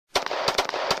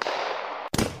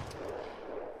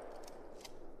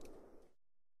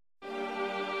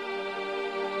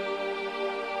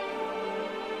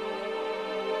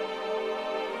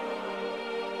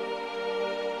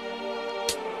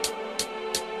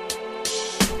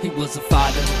He was a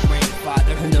father, a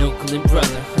grandfather, an uncle and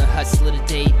brother, a hustler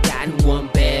today, died in one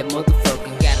bad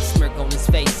motherfucker. Got a smirk on his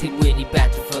face, he when he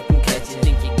bout to fucking catch it.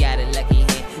 Think you got it like he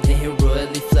had, then he'll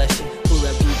royally flush it. Pull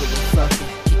up Google and fuck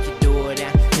it, kick your door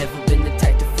down. Never been the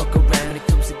type to fuck around when it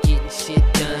comes to getting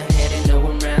shit done. Had to know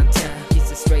him round town.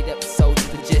 He's a straight up soldier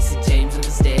for Jesse James of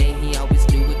his day. He always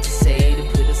knew what to say to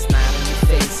put a smile on your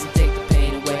face and take the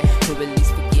pain away, or at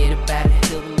least forget about it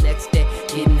till the next day.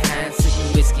 Getting high and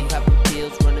sipping whiskey, popping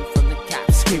pills, running from the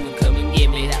cops, screaming, "Come and get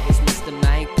me!" That was Mr.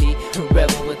 Mike P, a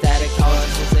rebel without a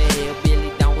cause. Was a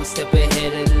hillbilly, don't one step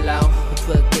ahead of the law. A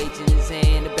plug gauge in his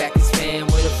hand, the back his fan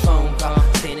with a phone call.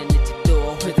 Standing at your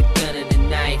door with a gun and a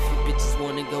knife. You bitches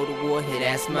wanna go to war, hit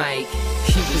ass Mike.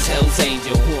 He was Hell's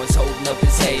Angel, horns holding up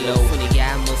his halo. Funny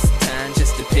guy most of the time,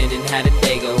 just depending how the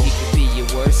day go. He could be your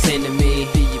worst enemy,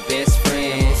 be your best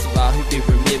friend. Most of all, he'd be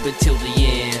remembered till the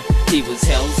end. He was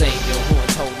Hell's Angel,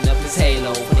 horns holding up his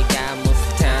halo. Funny guy most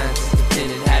of the time, just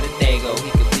depending how the day go.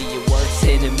 He could be your worst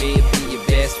enemy, be your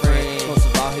best friend. Most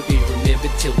of all, he'd be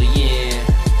remembered till the end,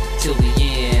 till the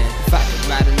end. If I could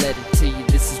write a letter to you,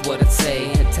 this is what I'd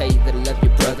say. I'd tell you that I love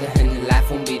your brother and your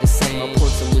life won't be the same. I'll pour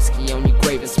some whiskey on your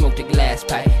grave and smoke the glass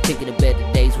pipe, thinking of better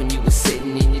days when you were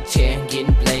sitting in your chair and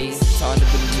getting blazed. It's hard to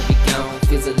believe you're gone,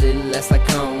 feels a little less like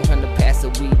home. Trying to pass a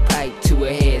weed pipe to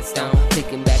a headstone,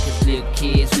 thinking back as little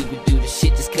kids, we would do the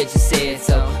shit just cause you said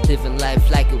so. Living life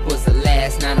like it was the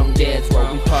last night on death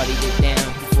row. We partied it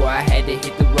down before I had to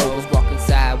hit the road. Was walking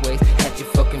sideways at your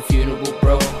fucking funeral,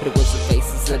 bro. But it was the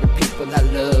faces of the people I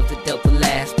loved that dealt the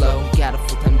last blow. Got a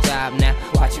full-time job now,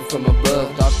 watching from above.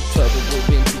 All the trouble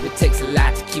we're into, it takes a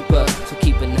lot to keep up. So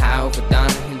keep an eye over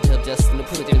Donna until Justin to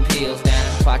put them pills down.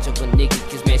 Watch over Nikki,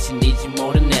 cause man, she needs you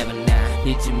more than ever now.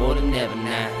 Needs you more than ever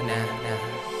now, now.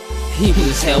 He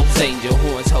was Hell's Angel,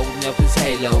 horns holding up his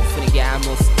halo. Funny guy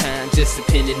most of the time, just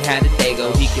depending how the day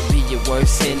go. He could be your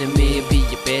worst enemy, be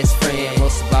your best friend.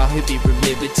 Most of all, he'll be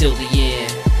remembered till the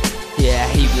end. Yeah,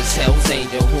 he was Hell's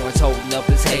Angel, horns holding up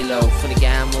his halo. Funny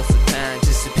guy most of the time,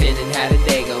 just depending how the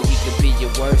day go. He could be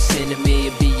your worst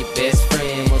enemy, be your best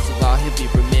friend. Most of all, he'll be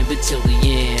remembered till the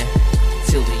end,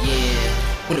 till the end.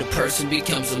 When a person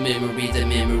becomes a memory, the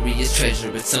memory is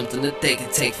treasure. It's something that they can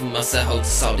take from us that holds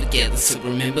us all together. So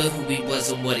remember who he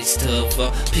was and what he stood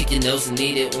for. Pick your nose and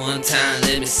eat it one time,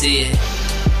 let me see it.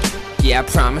 Yeah, I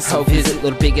promise I'll visit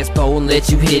little big ass bowl and let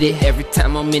you hit it every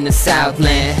time I'm in the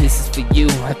Southland. This is for you,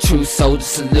 a true soldier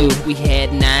salute. We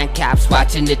had 9 cops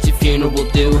watching at your funeral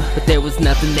do, but there was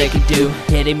nothing they could do.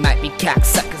 Yeah, they might be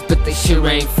cocksuckers, but they sure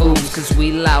ain't fools. Cause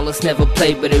we lawless, never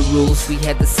play by the rules. We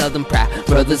had the Southern pride,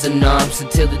 brothers in arms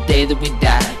until the day that we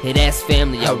die. It ass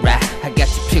family, alright. I got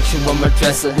your picture on my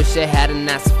dresser. Wish I had a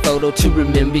nicer photo to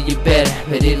remember you better,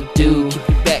 but it'll do. Keep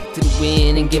you back to the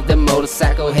wind and give that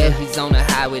motorcycle hell. He's on the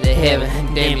highway to heaven.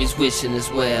 Damn, he's wishing as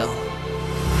well.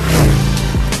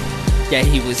 Yeah,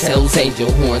 he was Hell's Angel,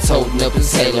 horns holding up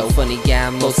his halo. Funny guy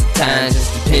most of the time,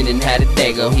 just depending how the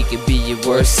day go. He could be your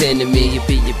worst enemy, he'll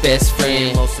be your best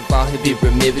friend. Most of all, he'll be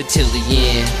remembered till the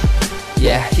end.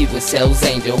 Yeah, he was Hell's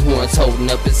Angel, horns holding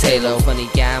up his halo. Funny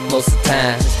guy most of the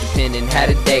time, just depending how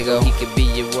the day go. He could be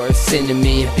your worst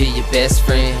enemy, he'll be your best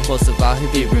friend. Most of all,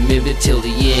 he'll be remembered till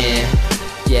the end.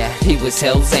 Yeah, he was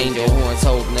Hell's Angel, horns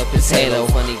holding up his halo.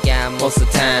 Funny guy most of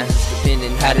the time, just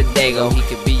depending how the day go. He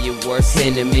could be your worst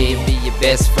enemy, be your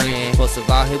best friend. Most of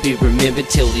all, he'll be remembered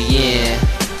till the end.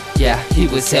 Yeah, he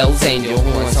was Hell's Angel,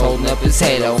 horns holding up his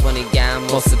halo. Funny guy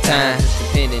most of the time, just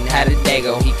depending how the day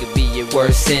go. He could be your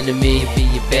worst enemy, be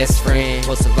your best friend.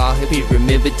 Most of all, he'll be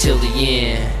remembered till the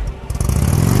end.